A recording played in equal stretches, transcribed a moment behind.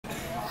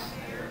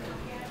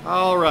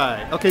All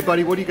right. Okay,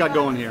 buddy, what do you got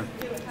going here?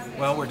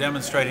 Well, we're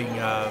demonstrating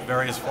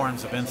various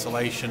forms of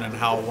insulation and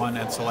how one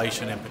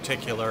insulation in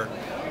particular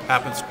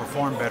happens to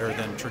perform better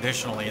than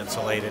traditionally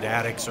insulated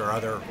attics or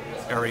other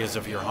areas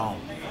of your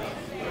home.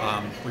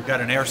 We've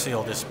got an air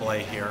seal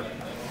display here,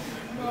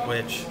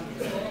 which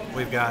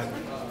we've got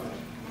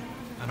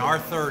an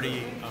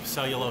R30 of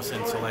cellulose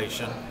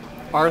insulation.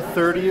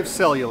 R30 of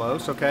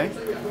cellulose, okay.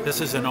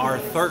 This is an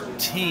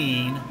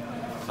R13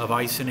 of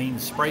Icynene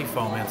spray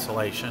foam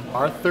insulation.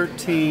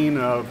 R13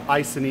 of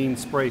Icynene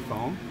spray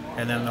foam.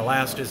 And then the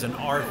last is an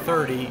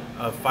R30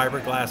 of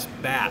fiberglass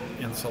batt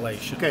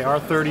insulation. Okay,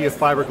 R30 of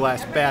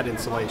fiberglass batt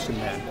insulation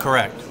then.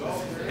 Correct.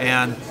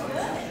 And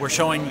we're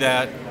showing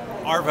that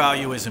R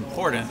value is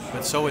important,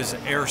 but so is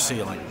air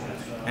sealing.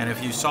 And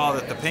if you saw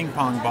that the ping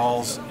pong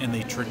balls in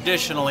the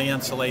traditionally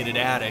insulated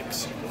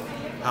attics,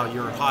 how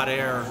your hot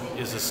air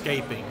is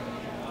escaping,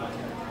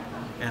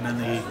 and in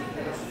the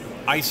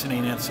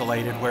Icynene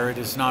insulated, where it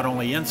is not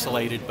only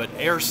insulated but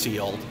air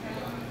sealed,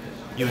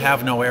 you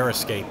have no air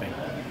escaping.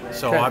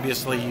 So okay.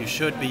 Obviously you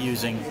should be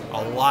using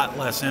a lot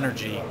less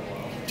energy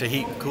to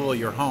heat and cool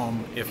your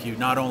home if you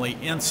not only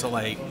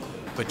insulate,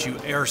 but you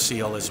air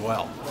seal as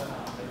well.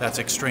 That's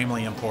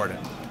extremely important.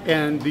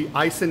 And the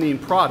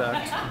Icynene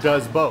product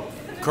does both?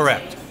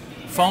 Correct.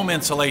 Foam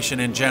insulation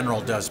in general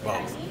does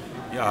both.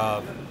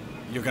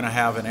 You're going to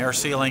have an air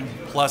sealing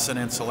plus an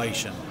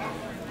insulation.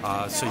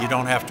 So you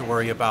don't have to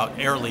worry about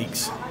air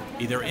leaks,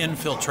 either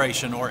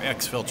infiltration or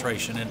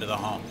exfiltration into the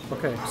home.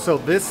 Okay, so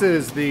this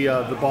is the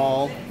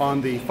ball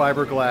on the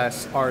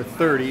fiberglass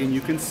R30, and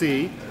you can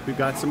see we've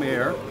got some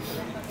air.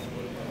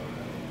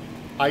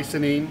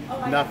 Icynene,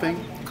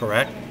 nothing.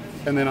 Correct.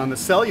 And then on the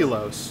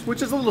cellulose,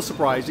 which is a little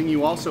surprising,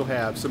 you also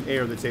have some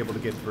air that's able to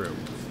get through.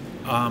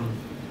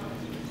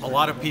 A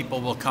lot of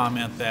people will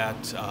comment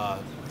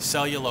that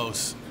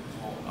cellulose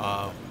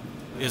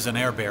is an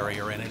air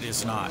barrier, and it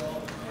is not.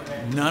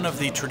 None of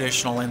the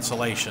traditional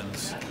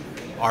insulations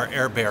are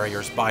air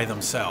barriers by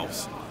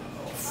themselves.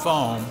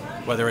 Foam,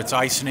 whether it's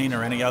Icynene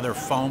or any other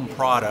foam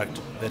product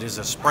that is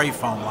a spray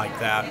foam like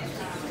that,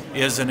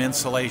 is an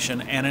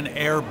insulation and an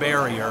air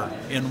barrier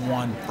in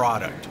one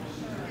product.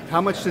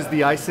 How much does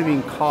the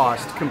Icynene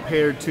cost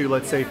compared to,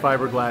 let's say,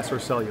 fiberglass or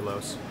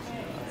cellulose?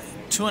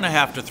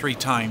 2.5 to 3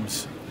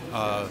 times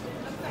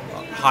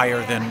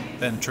higher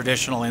than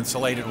traditional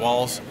insulated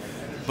walls,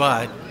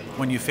 but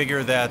when you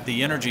figure that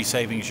the energy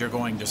savings you're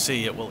going to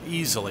see, it will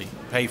easily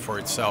pay for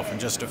itself in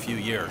just a few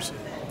years.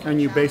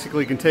 And you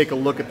basically can take a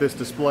look at this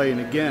display and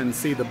again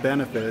see the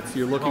benefits.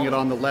 You're looking at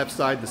on the left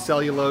side the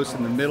cellulose,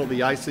 in the middle the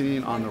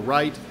Icynene, on the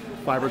right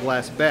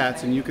fiberglass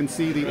batts, and you can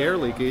see the air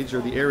leakage or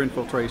the air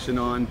infiltration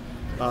on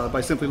by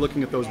simply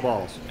looking at those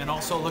balls. And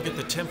also look at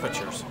the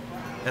temperatures.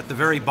 At the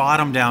very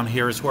bottom down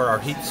here is where our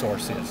heat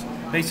source is.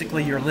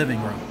 Basically your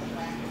living room.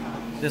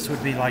 This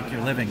would be like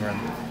your living room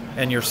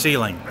and your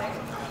ceiling.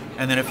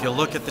 And then if you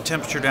look at the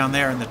temperature down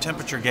there and the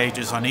temperature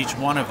gauges on each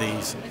one of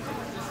these,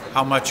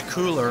 how much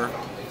cooler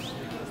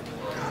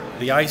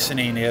the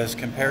Icynene is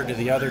compared to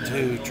the other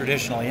two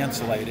traditionally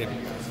insulated,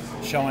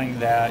 showing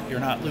that you're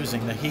not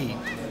losing the heat.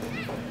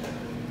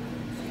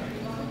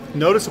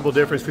 Noticeable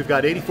difference, we've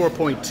got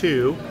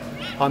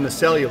 84.2 on the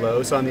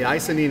cellulose, on the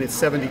Icynene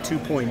it's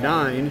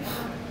 72.9,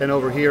 and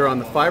over here on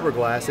the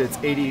fiberglass it's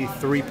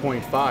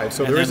 83.5,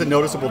 so there is a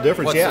noticeable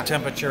difference. What's the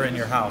temperature in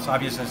your house?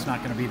 Obviously it's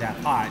not going to be that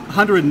hot.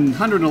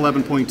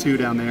 111.2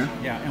 down there.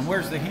 Yeah, and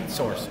where's the heat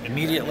source?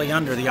 Immediately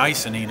under the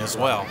Icynene as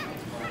well.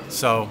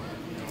 So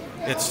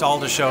it's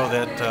all to show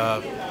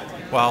that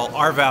while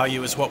our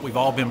value is what we've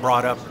all been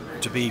brought up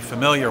to be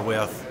familiar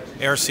with,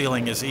 air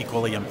sealing is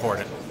equally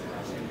important.